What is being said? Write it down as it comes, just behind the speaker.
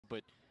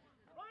but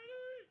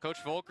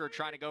Coach Volker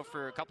trying to go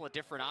for a couple of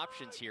different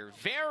options here.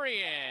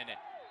 Varian,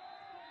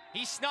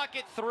 he snuck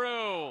it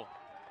through.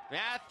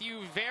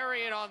 Matthew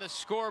Varian on the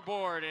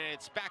scoreboard, and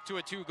it's back to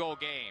a 2-goal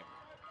game.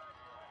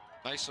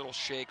 Nice little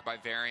shake by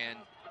Varian.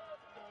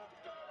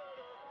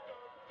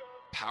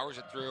 Powers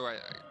it through.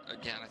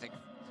 Again, I think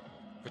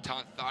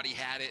Vuitton thought he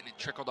had it, and it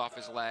trickled off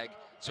his leg.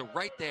 So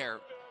right there,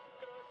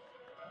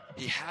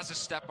 he has a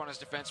step on his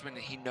defenseman, and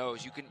he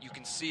knows. You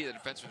can see the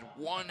defenseman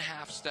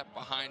 1/2 step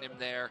behind him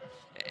there,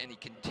 and he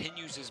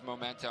continues his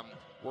momentum,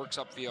 works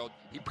upfield.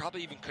 He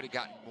probably even could have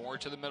gotten more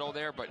to the middle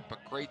there, but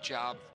great job